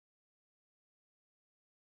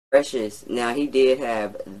freshest. Now, he did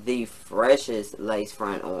have the freshest lace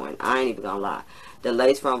front on. I ain't even gonna lie. The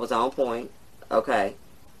lace front was on point. Okay.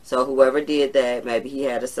 So whoever did that, maybe he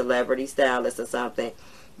had a celebrity stylist or something.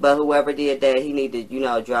 But whoever did that, he needed,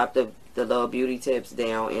 drop the little beauty tips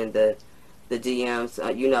down in the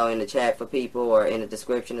DMs, in the chat for people or in the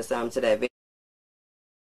description or something to that video.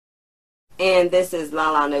 And this is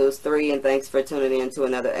Lala News 3, and thanks for tuning in to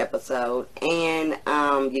another episode. And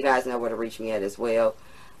you guys know where to reach me at as well.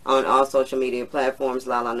 On all social media platforms,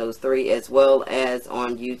 Lala News 3, as well as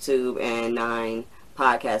on YouTube and 9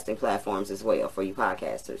 podcasting platforms as well for you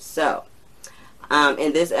podcasters. So,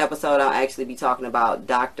 in this episode, I'll actually be talking about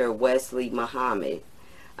Dr. Wesley Muhammad,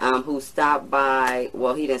 who stopped by.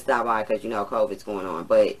 Well, he didn't stop by because, COVID's going on,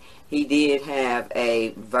 but he did have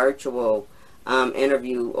a virtual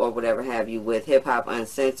interview or whatever have you with Hip Hop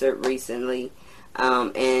Uncensored recently.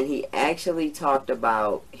 And he actually talked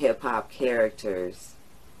about hip hop characters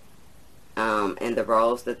and the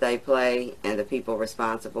roles that they play and the people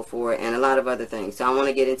responsible for it and a lot of other things. So I want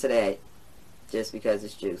to get into that just because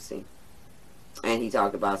it's juicy. And he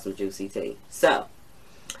talked about some juicy tea. So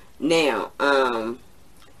now,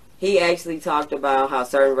 he actually talked about how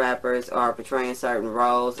certain rappers are portraying certain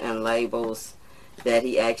roles and labels that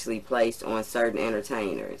he actually placed on certain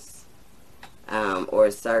entertainers, or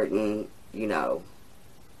certain, he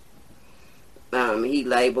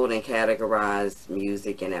labeled and categorized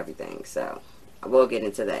music and everything. So we'll get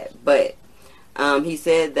into that. But he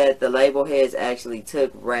said that the label heads actually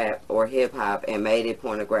took rap or hip hop and made it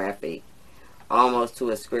pornographic, almost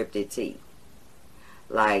to a scripted tee.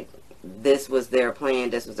 Like, this was their plan,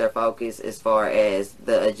 this was their focus as far as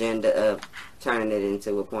the agenda of turning it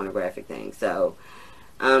into a pornographic thing. So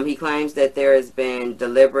he claims that there has been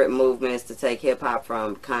deliberate movements to take hip-hop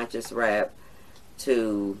from conscious rap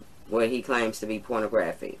to what he claims to be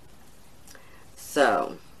pornographic.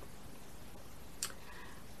 So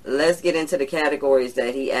let's get into the categories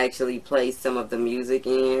that he actually placed some of the music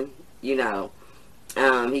in. He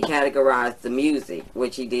categorized the music,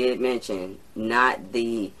 which he did mention, not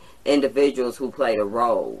the individuals who play the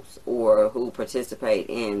roles or who participate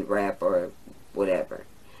in rap or whatever.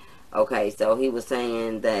 Okay, so he was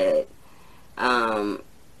saying that bad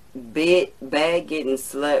getting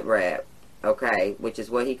slut rap, okay, which is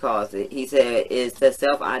what he calls it. He said is to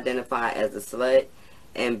self-identify as a slut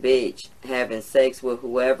and bitch having sex with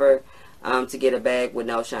whoever to get a bag with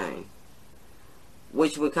no shame,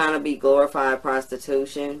 which would kind of be glorified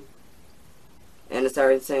prostitution in a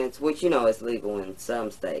certain sense, which is legal in some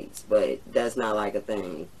states, but that's not like a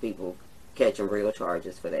thing. People catching real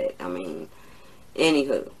charges for that. I mean,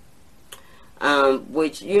 anywho.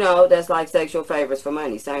 Which, that's like sexual favors for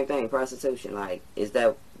money. Same thing, prostitution. Like,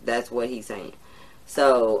 that's what he's saying.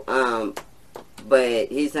 So, but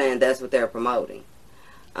he's saying that's what they're promoting.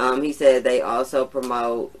 He said they also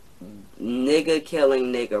promote nigga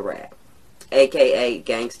killing nigga rap, aka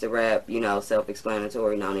gangster rap.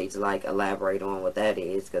 Self-explanatory. No need to like elaborate on what that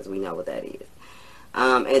is because we know what that is.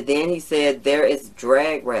 And then he said there is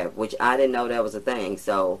drag rap, which I didn't know that was a thing.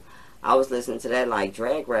 So I was listening to that like,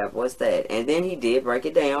 drag rap, what's that? And then he did break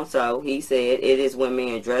it down. So he said it is when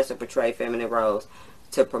men dress or portray feminine roles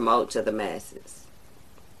to promote to the masses.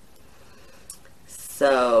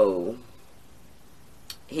 So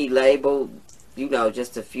he labeled,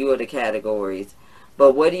 just a few of the categories.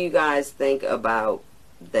 But what do you guys think about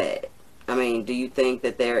that? I mean, do you think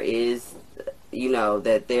that there is,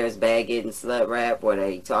 that there's bad getting slut rap where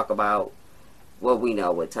they talk about, well, we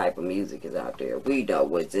know what type of music is out there. We know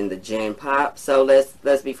what's in the gen pop. So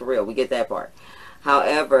let's be for real. We get that part.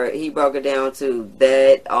 However, he broke it down to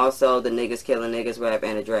that, also the niggas killing niggas rap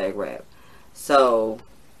and the drag rap. So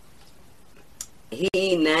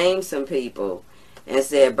he named some people and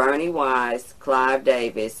said Bernie Wise, Clive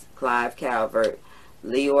Davis, Clive Calvert,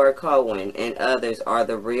 Leor Cohen, and others are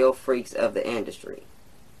the real freaks of the industry.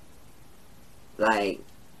 Like,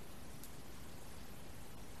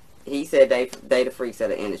 he said they the freaks of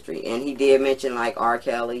the industry. And he did mention like R.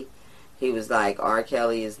 Kelly. He was like, R.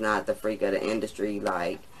 Kelly is not the freak of the industry.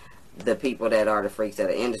 Like, the people that are the freaks of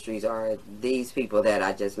the industries are these people that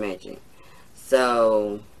I just mentioned.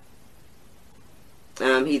 So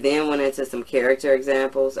he then went into some character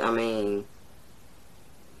examples. I mean,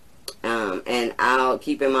 and I'll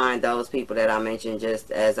keep in mind those people that I mentioned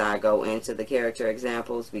just as I go into the character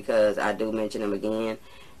examples, because I do mention them again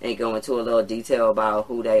and go into a little detail about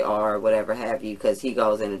who they are, whatever have you, because he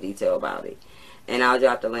goes into detail about it. And I'll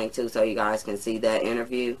drop the link too so you guys can see that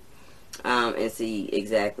interview and see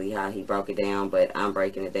exactly how he broke it down. But I'm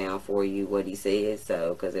breaking it down for you what he said,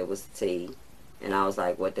 so because it was T, and I was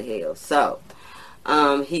like, what the hell? So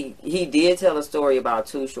He did tell a story about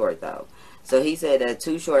Too Short though. So he said that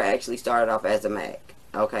Too Short actually started off as a Mac.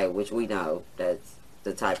 Okay, which we know that's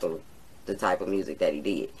the type of music that he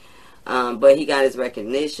did. But he got his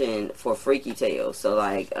recognition for Freaky Tales. So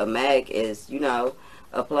like a Mac is,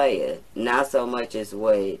 a player, not so much as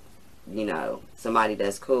what, somebody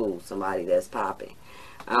that's cool, somebody that's popping.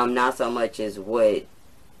 Not so much as what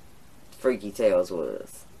Freaky Tales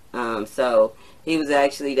was. So he was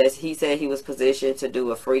actually, he said he was positioned to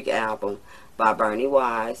do a freak album by Bernie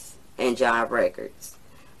Wise and Jive Records.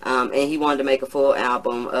 And he wanted to make a full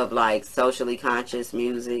album of like socially conscious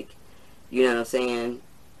music, you know what I'm saying?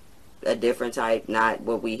 A different type, not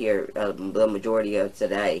what we hear the majority of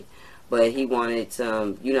today. But he wanted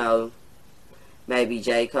some, maybe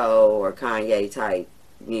J. Cole or Kanye type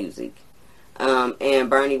music. And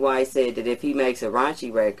Bernie White said that if he makes a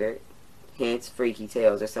raunchy record, hence Freaky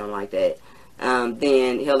Tales or something like that,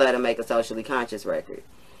 then he'll let him make a socially conscious record.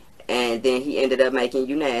 And then he ended up making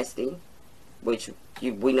You Nasty, which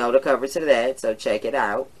we know the cover to that, so check it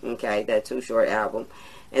out. Okay, that Too Short album.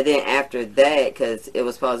 And then after that, because it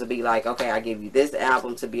was supposed to be like, okay, I give you this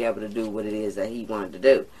album to be able to do what it is that he wanted to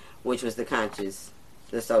do, which was the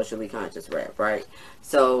socially conscious rap, right?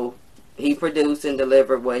 So he produced and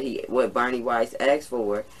delivered what Bernie Weiss asked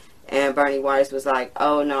for, and Bernie Weiss was like,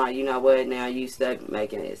 oh no, you know what? Now you stuck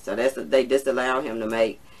making this. So they disallowed him to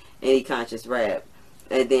make any conscious rap,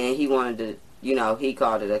 and then he wanted to. He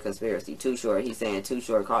called it a conspiracy. Too Short. He's saying Too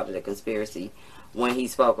Short called it a conspiracy when he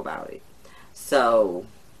spoke about it. So,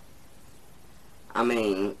 I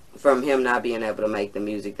mean, from him not being able to make the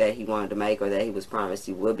music that he wanted to make or that he was promised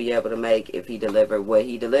he would be able to make if he delivered what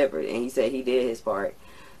he delivered. And he said he did his part.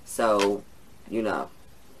 So, oh,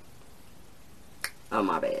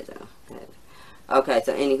 my bad, y'all. Okay,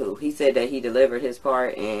 so anywho, he said that he delivered his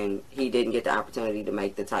part and he didn't get the opportunity to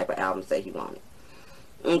make the type of albums that he wanted.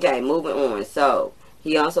 Okay, moving on. So,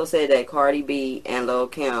 he also said that Cardi B and Lil'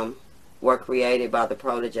 Kim were created by the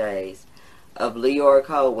proteges of Leor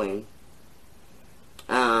Cohen,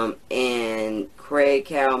 and Craig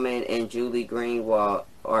Cowman and Julie Greenwald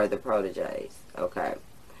are the proteges. Okay.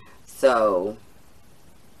 So,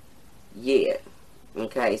 yeah.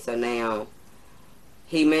 Okay, so now,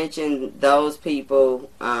 he mentioned those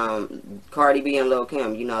people, Cardi B and Lil'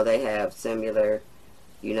 Kim, they have similar,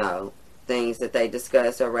 things that they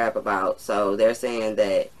discuss or rap about. So they're saying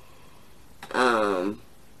that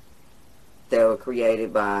they were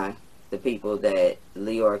created by the people that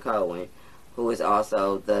Leor Cohen, who is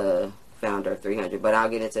also the founder of 300, but I'll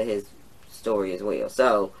get into his story as well.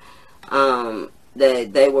 So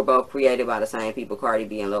that they were both created by the same people, Cardi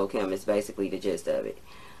B and Lil' Kim, is basically the gist of it.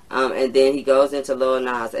 And then he goes into Lil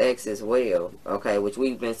Nas X as well, okay, which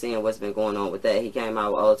we've been seeing what's been going on with that. He came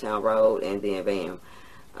out with Old Town Road, and then bam,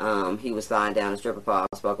 he was sliding down a stripper pole.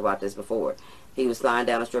 I spoke about this before. He was sliding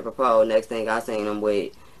down a stripper pole. Next thing I seen him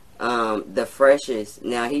with the freshest.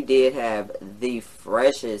 Now, he did have the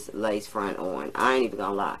freshest lace front on. I ain't even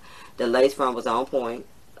gonna lie. The lace front was on point.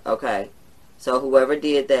 Okay. So whoever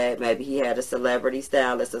did that, maybe he had a celebrity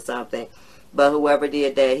stylist or something. But whoever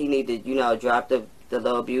did that, he needed, drop the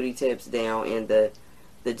little beauty tips down in the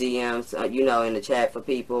DMs, in the chat for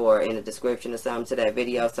people or in the description or something to that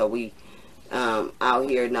video, so we out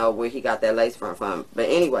here know where he got that lace front from. But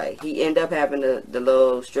anyway, he ended up having the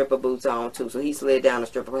little stripper boots on too, so he slid down the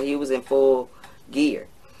stripper. He was in full gear.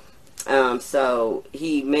 So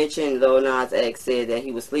he mentioned Lil Nas X said that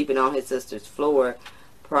he was sleeping on his sister's floor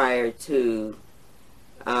prior to,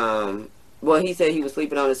 he said he was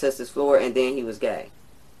sleeping on his sister's floor and then he was gay.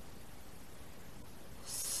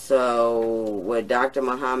 So what Dr.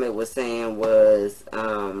 Muhammad was saying was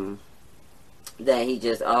that he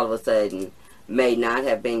just all of a sudden may not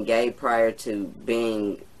have been gay prior to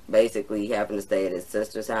being basically having to stay at his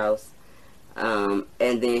sister's house. And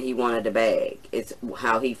then he wanted the bag. It's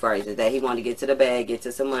how he phrased it, that he wanted to get to the bag, get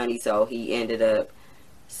to some money, so he ended up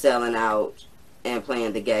selling out and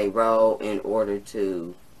playing the gay role in order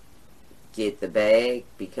to get the bag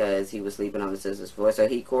because he was sleeping on his sister's floor. So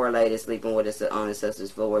he correlated sleeping with on his sister's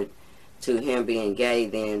floor to him being gay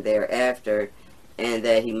then thereafter, and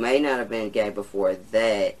that he may not have been gay before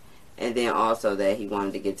that, and then also that he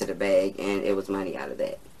wanted to get to the bag and it was money out of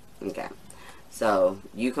that. Okay. So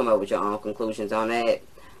you come up with your own conclusions on that.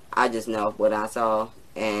 I just know what I saw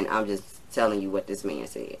and I'm just telling you what this man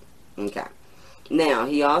said. Okay. Now,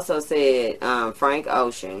 he also said Frank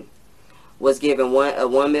Ocean was given a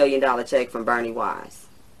 $1 million check from Bernie Wise.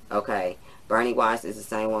 Okay. Bernie Wise is the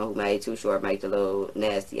same one who made Too Short make the Little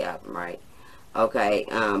Nasty album, right? Okay.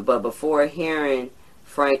 But before hearing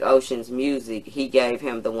Frank Ocean's music, he gave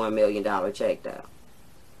him the $1 million check, though.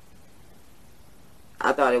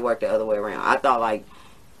 I thought it worked the other way around. I thought, like,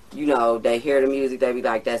 you know, they hear the music, they be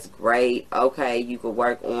like, that's great. Okay, you could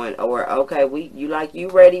work on, or okay, you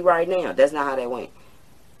ready right now. That's not how that went.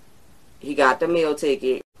 He got the meal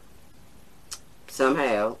ticket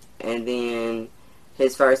somehow, and then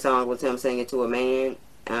his first song was him singing to a man,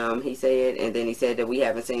 he said, and then he said that we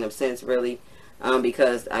haven't seen him since, really,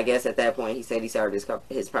 because I guess at that point he said he served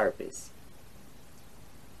his purpose.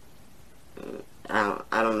 I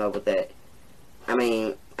don't know what that, I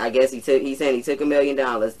mean, I guess he said he took $1 million,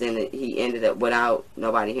 then he ended up without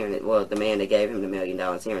nobody hearing it. Well, the man that gave him the $1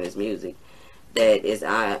 million hearing his music, that is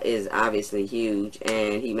obviously huge,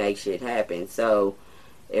 and he makes shit happen. So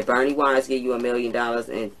if Bernie Wise give you $1 million,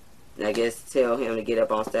 and I guess tell him to get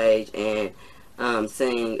up on stage and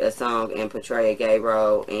sing a song and portray a gay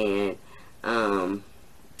role, and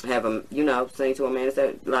have him, you know, sing to a man, and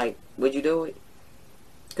say, like, would you do it?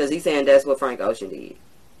 Because he's saying that's what Frank Ocean did.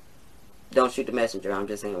 Don't shoot the messenger. I'm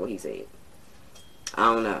just saying what he said.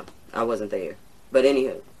 I don't know. I wasn't there. But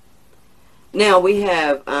anywho. Now we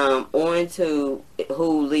have on to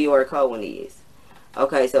who Lyor Cohen is.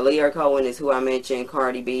 Okay, so Lyor Cohen is who I mentioned.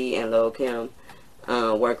 Cardi B and Lil Kim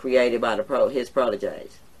were created by his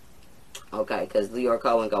proteges. Okay, because Lyor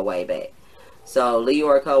Cohen go way back. So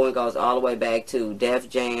Lyor Cohen goes all the way back to Def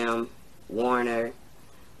Jam, Warner,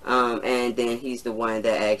 and then he's the one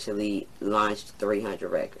that actually launched 300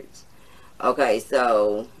 Records. Okay,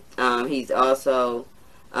 so he's also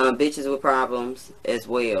Bitches with Problems as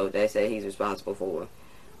well. They say he's responsible for.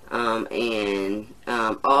 And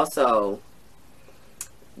also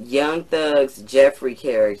Young Thug's Jeffrey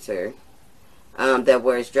character that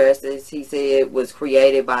wears dresses, he said, was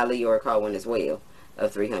created by Lyor Cohen as well,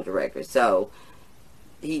 of 300 Records. So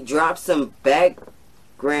he dropped some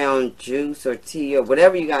background juice or tea or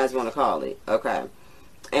whatever you guys want to call it. Okay.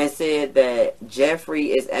 And said that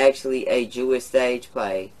Jeffrey is actually a Jewish stage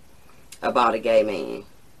play about a gay man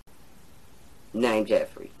named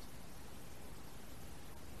Jeffrey.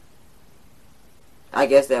 I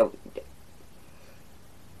guess that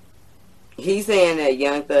he's saying that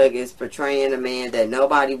Young Thug is portraying a man that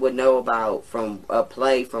nobody would know about from a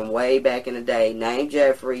play from way back in the day named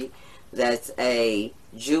Jeffrey. That's a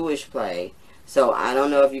Jewish play. So I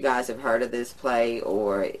don't know if you guys have heard of this play,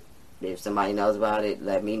 or if somebody knows about it,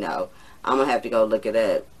 let me know. I'm going to have to go look it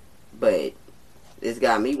up. But it's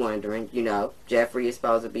got me wondering, you know, Jeffrey is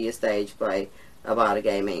supposed to be a stage play about a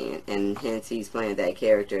gay man. And hence he's playing that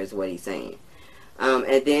character is what he's saying.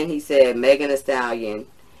 And then he said Megan Thee Stallion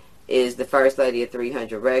is the first lady of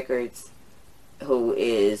 300 Records, who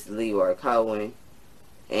is Lyor Cohen.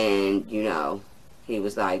 And, you know, he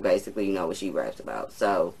was like, basically, you know what she raps about.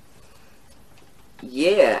 So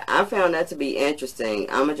yeah, I found that to be interesting.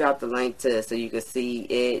 I'm going to drop the link to so you can see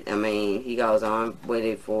it. I mean, he goes on with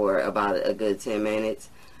it for about a good 10 minutes.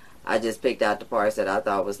 I just picked out the parts that I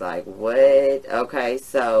thought was like, what? Okay,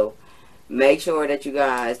 so make sure that you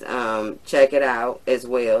guys check it out as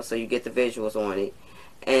well so you get the visuals on it.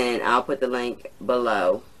 And I'll put the link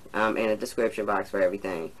below in the description box for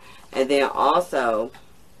everything. And then also,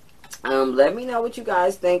 let me know what you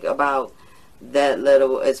guys think about that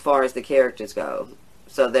little, as far as the characters go.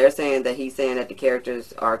 So they're saying that he's saying that the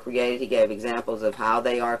characters are created. He gave examples of how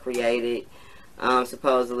they are created,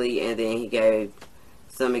 supposedly, and then he gave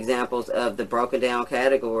some examples of the broken down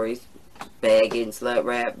categories: bad getting slut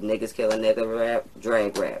rap, niggas killing nigga rap,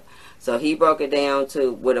 drag rap. So he broke it down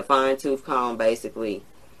to with a fine tooth comb, basically,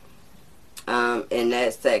 in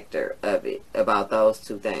that sector of it, about those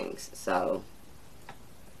two things. So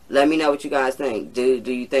let me know what you guys think. Do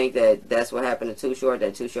you think that that's what happened to Too Short?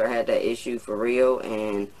 That Too Short had that issue for real,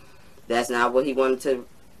 and that's not what he wanted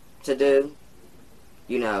to do?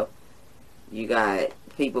 You know, you got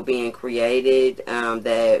people being created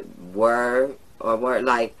that were or weren't.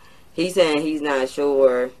 Like, he's saying he's not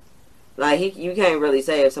sure. Like, you can't really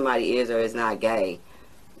say if somebody is or is not gay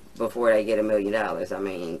before they get $1 million. I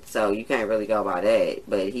mean, so you can't really go by that.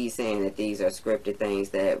 But he's saying that these are scripted things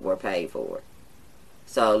that were paid for.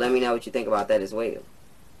 So let me know what you think about that as well.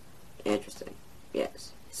 Interesting.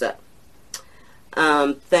 Yes. So,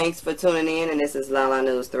 thanks for tuning in. And this is Lala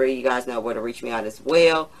News 3. You guys know where to reach me out as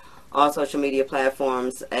well. All social media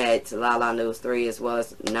platforms at Lala News 3, as well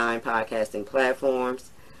as 9 podcasting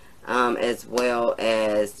platforms, as well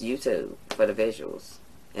as YouTube for the visuals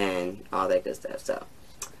and all that good stuff. So,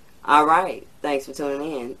 all right. Thanks for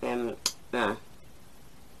tuning in. And